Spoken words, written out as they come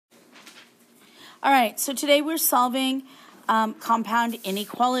All right, so today we're solving compound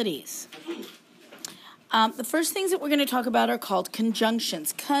inequalities. The first things that we're going to talk about are called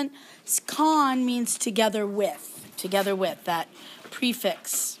conjunctions. Con means together with, that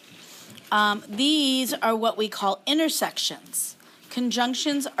prefix. These are what we call intersections.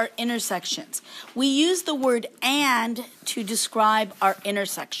 Conjunctions are intersections. We use the word and to describe our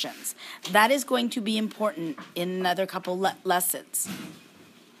intersections. That is going to be important in another couple lessons.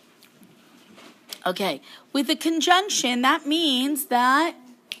 Okay, with a conjunction, that means that...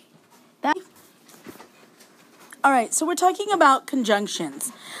 All right, so we're talking about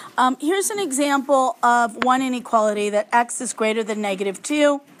conjunctions. Here's an example of one inequality that x is greater than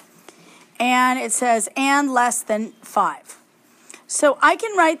 -2, and it says and less than 5. So I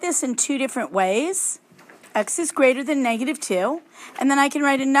can write this in two different ways. X is greater than -2, and then I can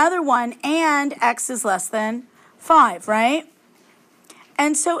write another one, and x is less than 5, right?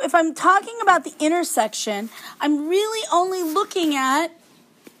 And so if I'm talking about the intersection, I'm really only looking at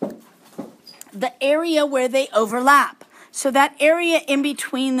the area where they overlap. So that area in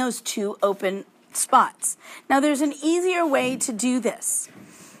between those two open spots. Now there's an easier way to do this.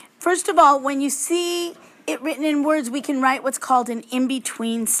 First of all, when you see it written in words, we can write what's called an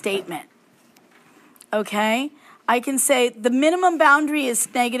in-between statement. Okay? I can say the minimum boundary is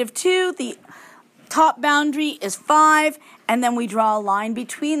 -2, the top boundary is 5, and then we draw a line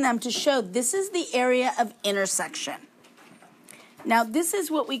between them to show this is the area of intersection. Now, this is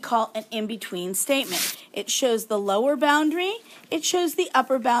what we call an in-between statement. It shows the lower boundary, it shows the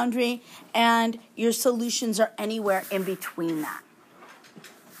upper boundary, and your solutions are anywhere in between that.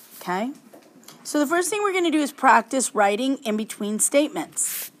 Okay? So the first thing we're going to do is practice writing in-between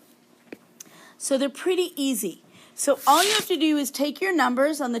statements. So they're pretty easy. So all you have to do is take your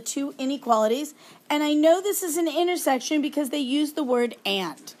numbers on the two inequalities, and I know this is an intersection because they use the word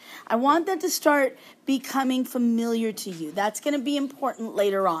and. I want that to start becoming familiar to you. That's going to be important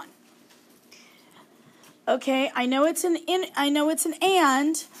later on. Okay, I know it's an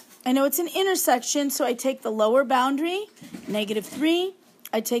intersection, so I take the lower boundary, -3.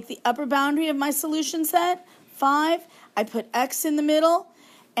 I take the upper boundary of my solution set, 5. I put x in the middle,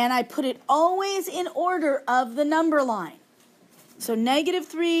 and I put it always in order of the number line. So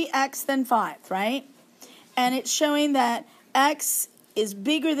 -3, x, then 5, right? And it's showing that x is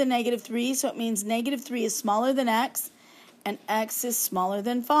bigger than -3, so it means -3 is smaller than x, and x is smaller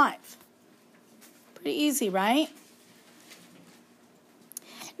than 5. Pretty easy, right?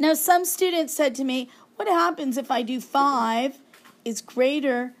 Now, some students said to me, what happens if I do 5 is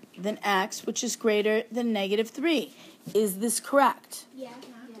greater than x, which is greater than -3? Is this correct? Yeah.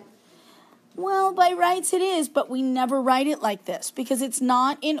 Well, by rights it is, but we never write it like this because it's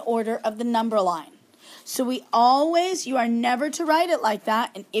not in order of the number line. So you are never to write it like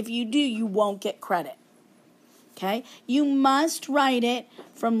that, and if you do, you won't get credit. Okay? You must write it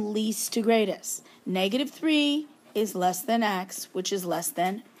from least to greatest. -3 is less than x, which is less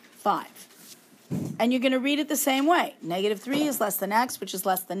than 5. And you're going to read it the same way. -3 is less than x, which is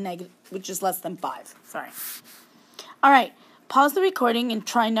less than 5. Sorry. All right. Pause the recording and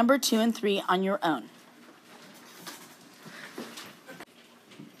try number 2 and 3 on your own.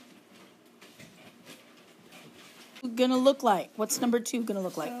 Gonna look like? What's number 2 gonna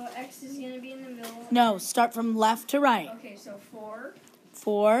look like? So x is gonna be in the middle. No, start from left to right. Okay, so 4.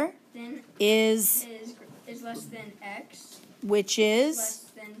 4 then is less than x, which is less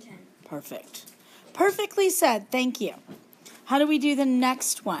than 10. Perfect. Perfectly said. Thank you. How do we do the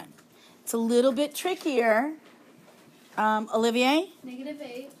next one? It's a little bit trickier. Olivier?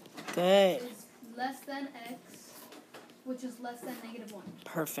 -8 Good. is less than x, which is less than -1.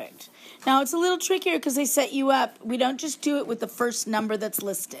 Perfect. Now, it's a little trickier because they set you up. We don't just do it with the first number that's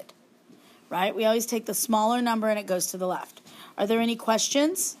listed, right? We always take the smaller number and it goes to the left. Are there any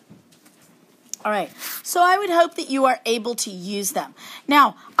questions? All right. So I would hope that you are able to use them.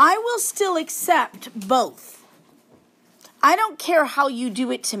 Now, I will still accept both. I don't care how you do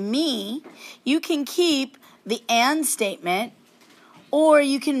it to me. You can keep the and statement, or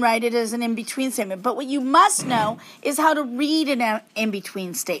you can write it as an in-between statement. But what you must know is how to read an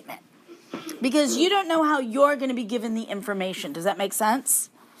in-between statement, because you don't know how you're going to be given the information. Does that make sense?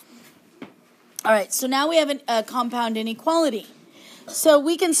 All right, so now we have a compound inequality. So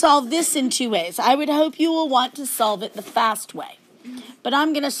we can solve this in two ways. I would hope you will want to solve it the fast way, but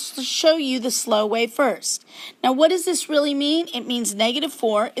I'm going to show you the slow way first. Now, what does this really mean? It means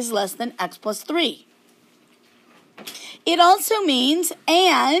 -4 is less than x plus 3. It also means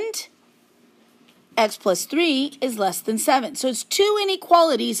and x plus 3 is less than 7. So it's two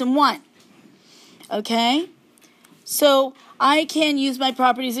inequalities in one. Okay? So I can use my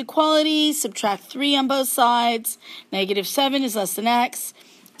properties of equality, subtract 3 on both sides. Negative 7 is less than x.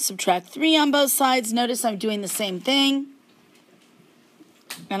 Subtract 3 on both sides. Notice I'm doing the same thing.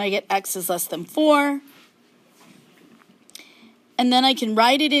 And I get x is less than 4. And then I can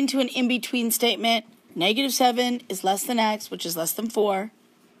write it into an in-between statement. Negative 7 is less than x, which is less than 4.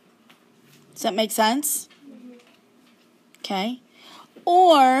 Does that make sense? Okay.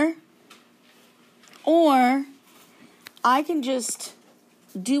 Or I can just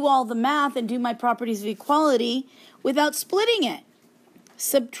do all the math and do my properties of equality without splitting it.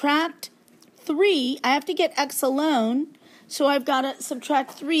 Subtract 3. I have to get x alone, so I've got to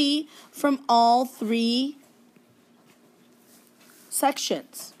subtract 3 from all 3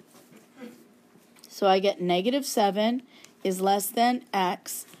 sections. So I get negative 7 is less than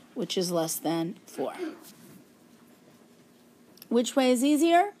x, which is less than 4. Which way is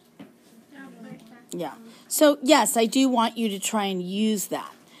easier? Yeah. So, yes, I do want you to try and use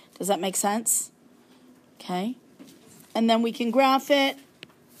that. Does that make sense? Okay. And then we can graph it.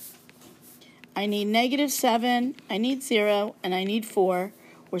 I need negative 7, I need 0, and I need 4.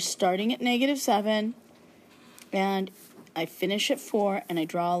 We're starting at negative 7, and I finish at 4, and I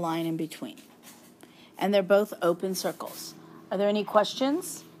draw a line in between. And they're both open circles. Are there any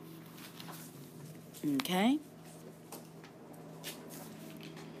questions? Okay.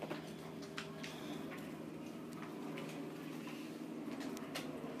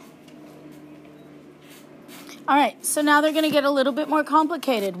 All right, so now they're going to get a little bit more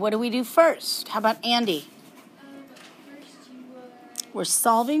complicated. What do we do first? How about Andy? We're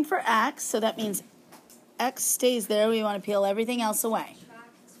solving for x, so that means x stays there. We want to peel everything else away.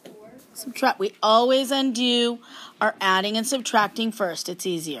 Subtract. We always undo our adding and subtracting first. It's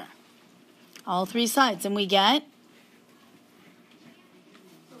easier. All 3 sides. And we get?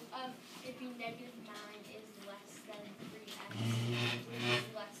 It'd be negative 9 is less than 3x, which is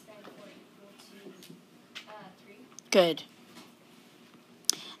less than or equal to 3. Good.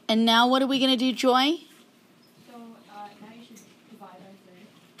 And now what are we going to do, Joy? So now you should divide by 3.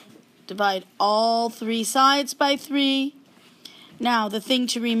 Divide all 3 sides by 3. Now, the thing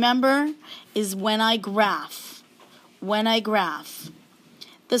to remember is when I graph,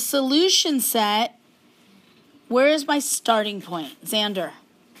 the solution set, where is my starting point? Xander?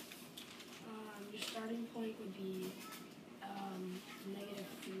 Your starting point would be negative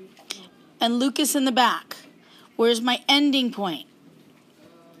 3. No. And Lucas in the back, where's my ending point?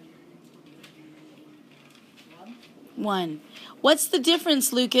 1. What's the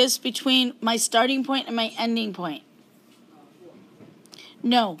difference, Lucas, between my starting point and my ending point?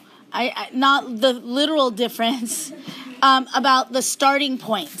 No, I not the literal difference, about the starting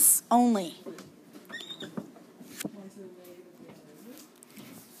points only.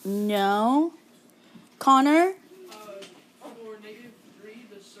 No. Connor? For negative 3,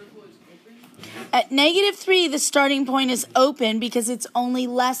 the circle is open. At negative 3, the starting point is open because it's only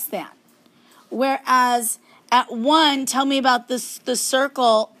less than. Whereas at 1, tell me about the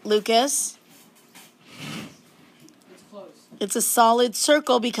circle, Lucas. It's a solid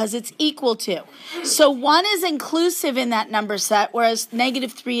circle because it's equal to. So 1 is inclusive in that number set, whereas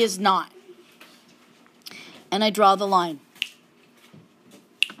negative 3 is not. And I draw the line.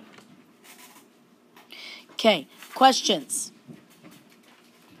 Okay, questions?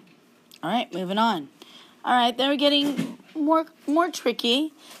 All right, moving on. All right, they're getting more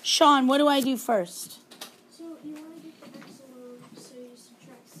tricky. Sean, what do I do first? So you want to get the x alone, so you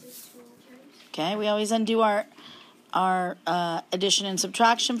subtract 6 from all terms. Okay, we always undo our addition and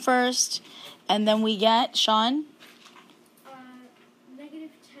subtraction first, and then we get, Sean? Negative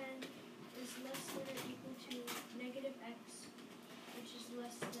 10 is less than or equal to negative x, which is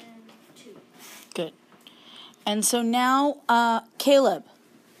less than 2. Good. And so now, Caleb,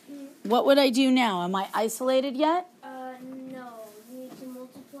 what would I do now? Am I isolated yet? No. You need to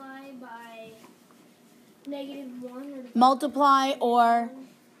multiply by negative 1 or divide Multiply or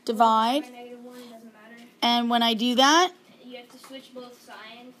divide. by negative 1, it doesn't matter. And when I do that, You have to switch both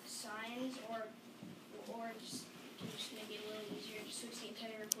signs or just make it a little easier. Just switch the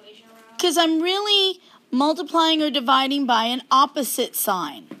entire equation around. because I'm really multiplying or dividing by an opposite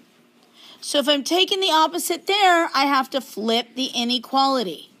sign. So if I'm taking the opposite there, I have to flip the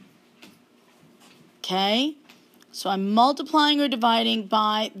inequality. Okay? So I'm multiplying or dividing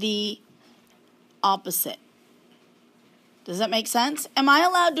by the opposite. Does that make sense? Am I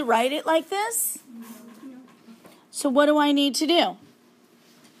allowed to write it like this? No. So what do I need to do?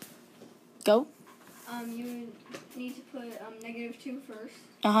 Go. You need to put negative 2 first.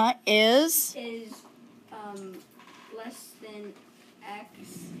 Is, Less than x,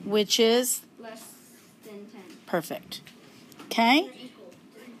 which is less than 10. perfect. Okay?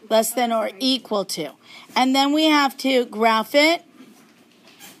 Less than or equal to. And then we have to graph it.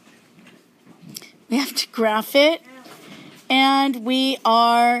 And we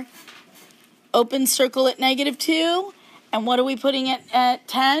are open circle at -2. And what are we putting at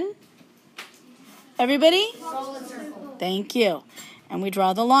 10? Everybody? Solid circle. Thank you. And we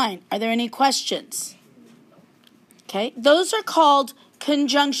draw the line. Are there any questions? Okay, those are called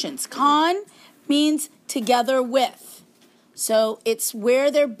conjunctions. Con means together with. So it's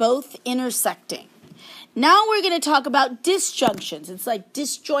where they're both intersecting. Now we're going to talk about disjunctions. It's like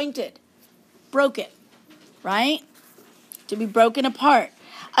disjointed, broken, right? To be broken apart.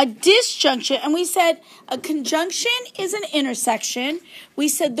 A disjunction, and we said a conjunction is an intersection. We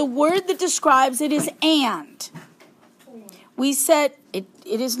said the word that describes it is and. We said it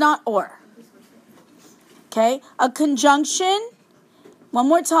is not or. Okay, a conjunction, one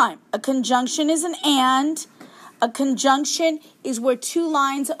more time. A conjunction is an and. A conjunction is where two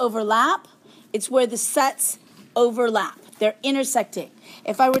lines overlap. It's where the sets overlap. They're intersecting.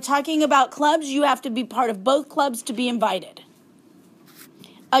 If I were talking about clubs, you have to be part of both clubs to be invited.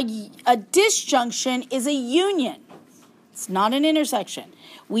 A disjunction is a union. It's not an intersection.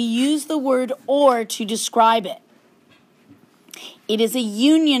 We use the word or to describe it. It is a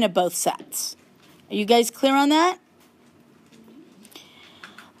union of both sets. Are you guys clear on that?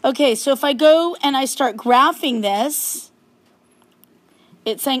 Okay, so if I go and I start graphing this,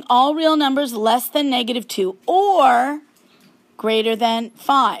 it's saying all real numbers less than -2 or greater than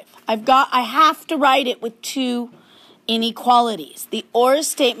 5. I have to write it with two inequalities. The or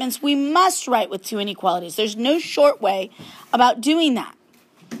statements we must write with two inequalities. There's no short way about doing that.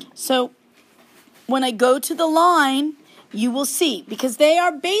 So when I go to the line, you will see, because they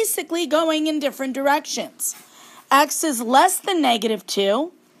are basically going in different directions. X is less than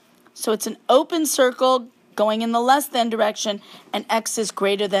 -2, so it's an open circle going in the less than direction, and X is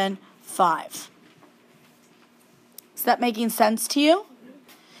greater than 5. Is that making sense to you?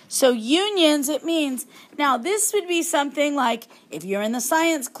 So unions, it means, now this would be something like if you're in the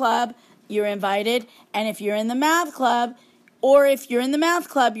science club, you're invited, and if you're in the math club, or if you're in the math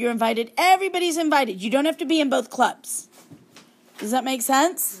club, you're invited. Everybody's invited. You don't have to be in both clubs. Does that make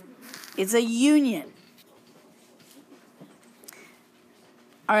sense? It's a union.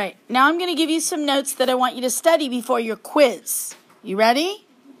 All right, now I'm going to give you some notes that I want you to study before your quiz. You ready?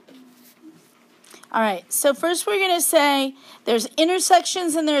 All right, so first we're going to say there's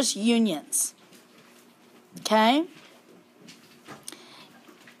intersections and there's unions. Okay?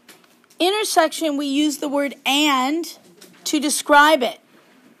 Intersection, we use the word and to describe it.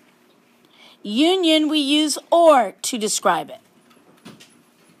 Union, we use or to describe it.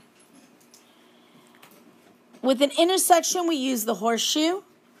 With an intersection, we use the horseshoe.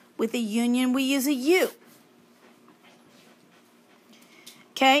 With a union, we use a U.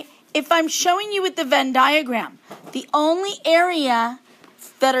 Okay? If I'm showing you with the Venn diagram, the only area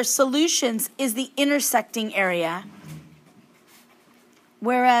that are solutions is the intersecting area,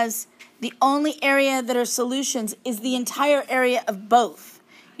 whereas the only area that are solutions is the entire area of both.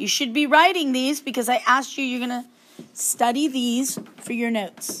 You should be writing these because I asked you, you're going to study these for your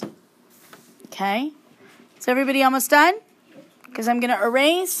notes. Okay? Is everybody almost done? Because I'm going to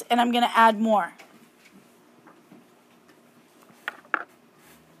erase and I'm going to add more.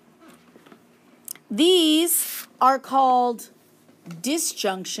 These are called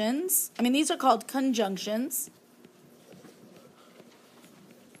disjunctions. These are called conjunctions.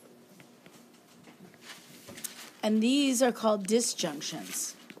 And these are called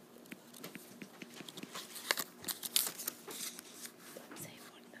disjunctions.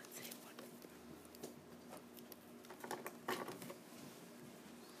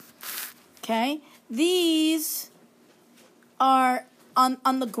 Okay, these are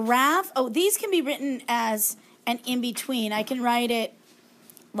on the graph. Oh, these can be written as an in-between. I can write it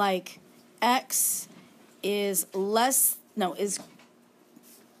like X is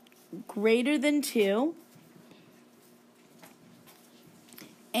greater than 2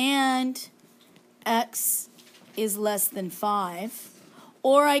 and X is less than 5.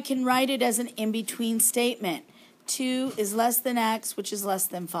 Or I can write it as an in-between statement. 2 is less than X, which is less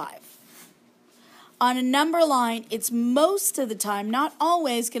than 5. On a number line, it's most of the time, not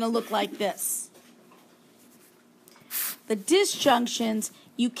always, going to look like this. The disjunctions,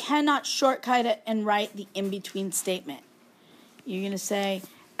 you cannot shortcut it and write the in-between statement. You're going to say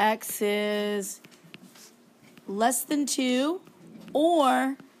X is less than 2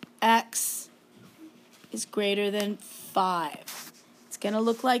 or X is greater than 5. It's going to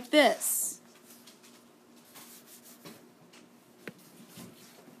look like this.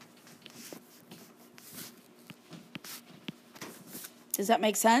 Does that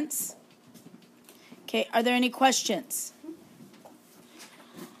make sense? Okay, are there any questions?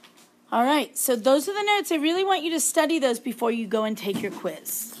 All right, so those are the notes. I really want you to study those before you go and take your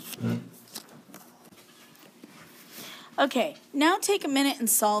quiz. Okay, now take a minute and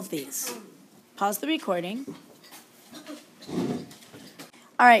solve these. Pause the recording.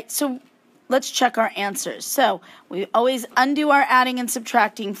 All right, so let's check our answers. So we always undo our adding and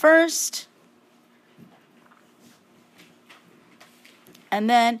subtracting first. And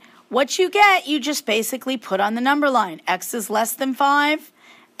then what you get, you just basically put on the number line. X is less than 5.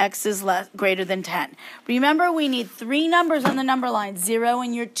 X is greater than 10. Remember, we need 3 numbers on the number line, 0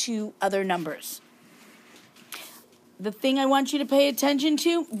 and your 2 other numbers. The thing I want you to pay attention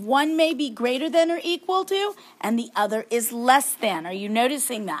to, one may be greater than or equal to, and the other is less than. Are you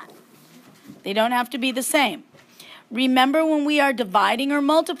noticing that? They don't have to be the same. Remember, when we are dividing or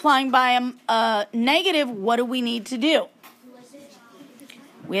multiplying by a negative, what do we need to do?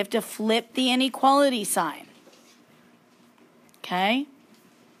 We have to flip the inequality sign. Okay?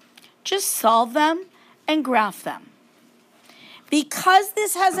 Just solve them and graph them. Because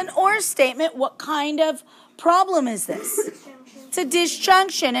this has an or statement, what kind of problem is this? It's a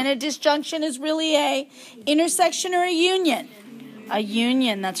disjunction, and a disjunction is really a intersection or a union. A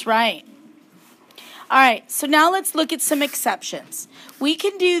union, that's right. All right, so now let's look at some exceptions. We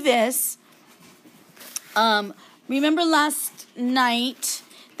can do this. Remember last night,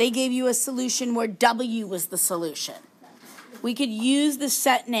 they gave you a solution where W was the solution. We could use the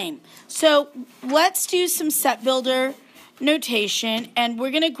set name. So let's do some set builder notation, and we're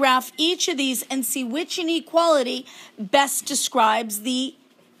going to graph each of these and see which inequality best describes the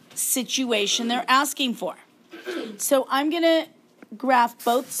situation they're asking for. So I'm going to graph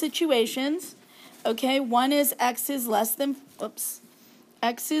both situations. Okay, one is x is less than 5.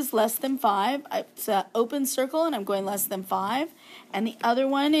 It's an open circle, and I'm going less than 5. And the other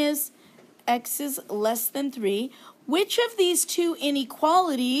one is x is less than 3. Which of these two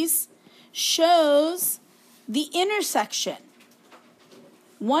inequalities shows the intersection?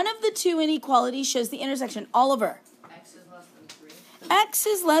 One of the two inequalities shows the intersection. Oliver. X is less than 3. X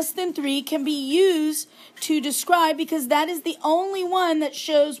is less than 3 can be used to describe, because that is the only one that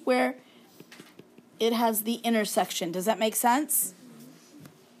shows where it has the intersection. Does that make sense?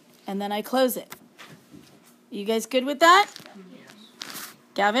 And then I close it. You guys good with that? Yes.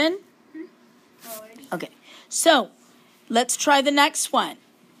 Gavin? Okay. So, let's try the next one.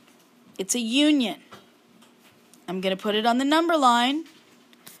 It's a union. I'm going to put it on the number line.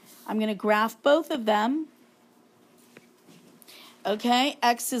 I'm going to graph both of them. Okay,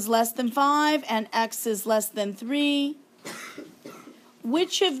 x is less than 5 and x is less than 3.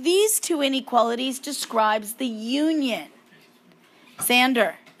 Which of these two inequalities describes the union?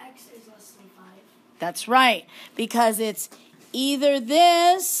 Xander. X is less than 5. That's right, because it's either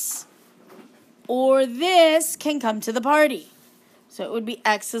this or this can come to the party. So it would be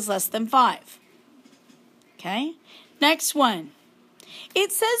x is less than 5. Okay, next one.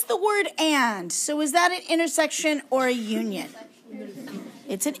 It says the word and, so is that an intersection or a union?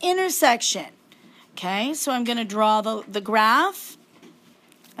 It's an intersection. Okay, so I'm going to draw the graph,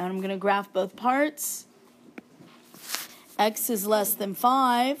 and I'm going to graph both parts. X is less than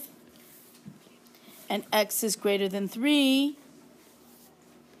 5, and x is greater than 3.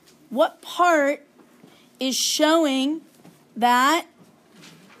 What part is showing that?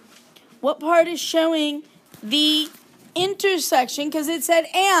 What part is showing the intersection? Because it said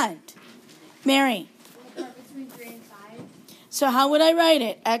and. Mary. The part between 3 and 5. So how would I write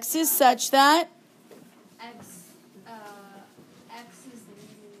it? X is such that X is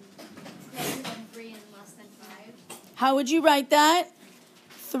greater than 3 and less than 5. how would you write that?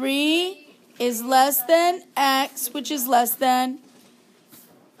 3 is less than x, which is less than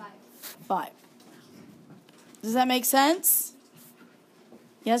 5. Does that make sense?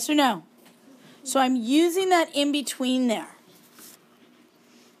 Yes or no? So I'm using that in between there.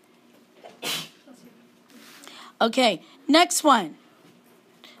 Okay, next one.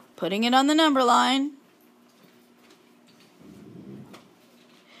 Putting it on the number line.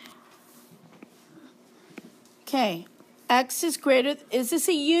 Okay, x is greater. Is this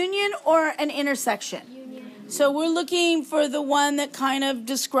a union or an intersection? Union. So we're looking for the one that kind of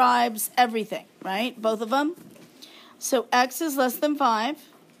describes everything, right? Both of them. So x is less than 5,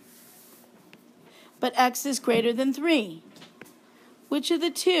 but x is greater than 3. Which of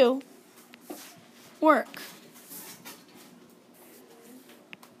the two work?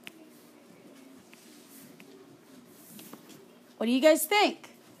 What do you guys think?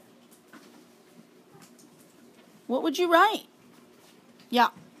 What would you write? Yeah.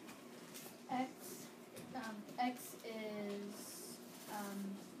 X is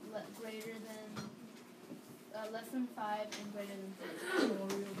greater than less than 5 and greater than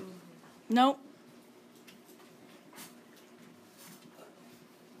 3. Nope.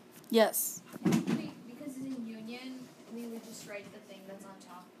 Yes. Because it's in union, we would just write the thing that's on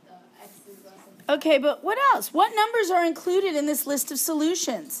top. The x is less than 5. Okay, but what else? What numbers are included in this list of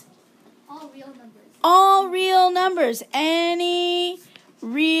solutions? All real numbers. All real numbers. Any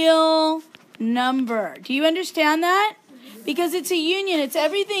real number. Do you understand that? Because it's a union. It's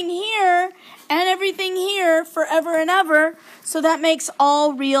everything here and everything here forever and ever. So that makes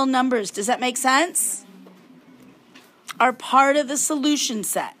all real numbers. Does that make sense? Are part of the solution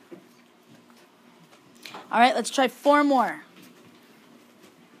set. All right, let's try 4 more.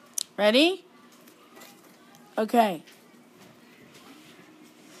 Ready? Okay.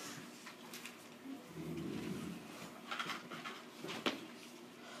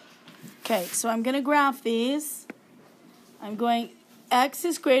 Okay, so I'm going to graph these. I'm going x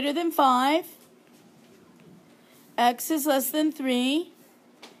is greater than 5. X is less than 3.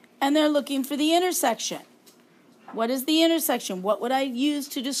 And they're looking for the intersection. What is the intersection? What would I use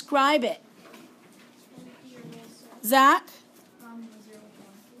to describe it? Zach?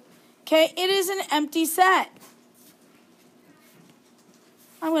 Okay, it is an empty set.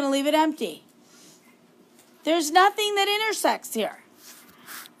 I'm going to leave it empty. There's nothing that intersects here.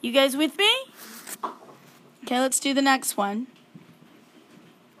 You guys with me? Okay, let's do the next one.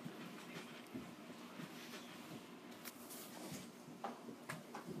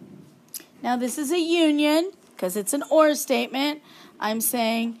 Now this is a union because it's an or statement. I'm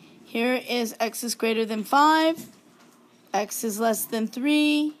saying here is x is greater than 5, x is less than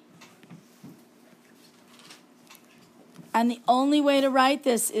 3. And the only way to write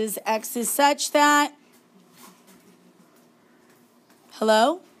this is x is such that,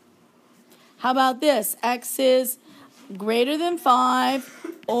 hello? How about this? X is greater than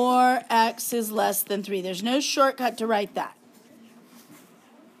 5 or x is less than 3. There's no shortcut to write that.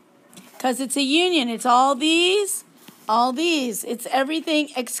 Because it's a union. It's all these, all these. It's everything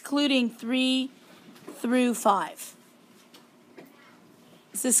excluding 3 through 5.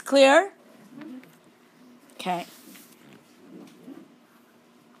 Is this clear? Okay.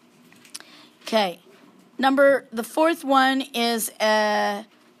 Okay. The fourth one is a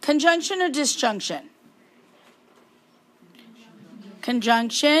conjunction or disjunction?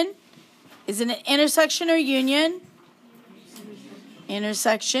 Conjunction. Is it an intersection or union?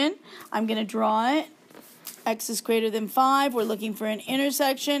 Intersection. I'm going to draw it. X is greater than 5. We're looking for an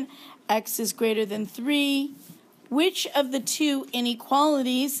intersection. X is greater than 3. Which of the two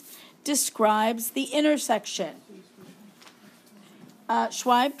inequalities describes the intersection?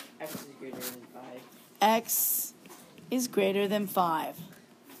 Schweib? X is greater than 5. X is greater than 5.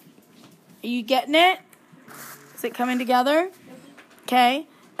 Are you getting it? Is it coming together? Okay.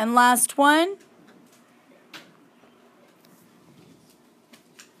 And last one.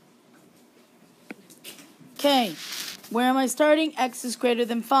 Okay. Where am I starting? X is greater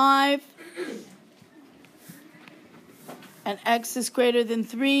than 5. And x is greater than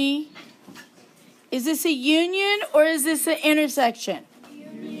 3. Is this a union or is this an intersection?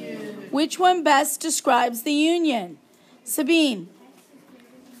 Union. Which one best describes the union? Sabine?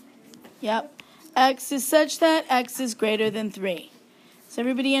 Yep. X is such that x is greater than 3. Is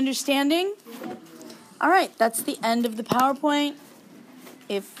everybody understanding? All right, that's the end of the PowerPoint.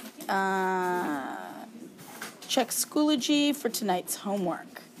 Check Schoology for tonight's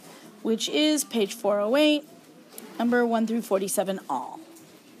homework, which is page 408, number 1 through 47 all.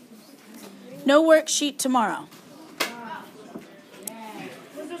 No worksheet tomorrow.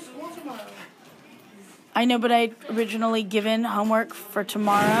 There's school tomorrow. I know, but I originally given homework for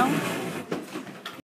tomorrow.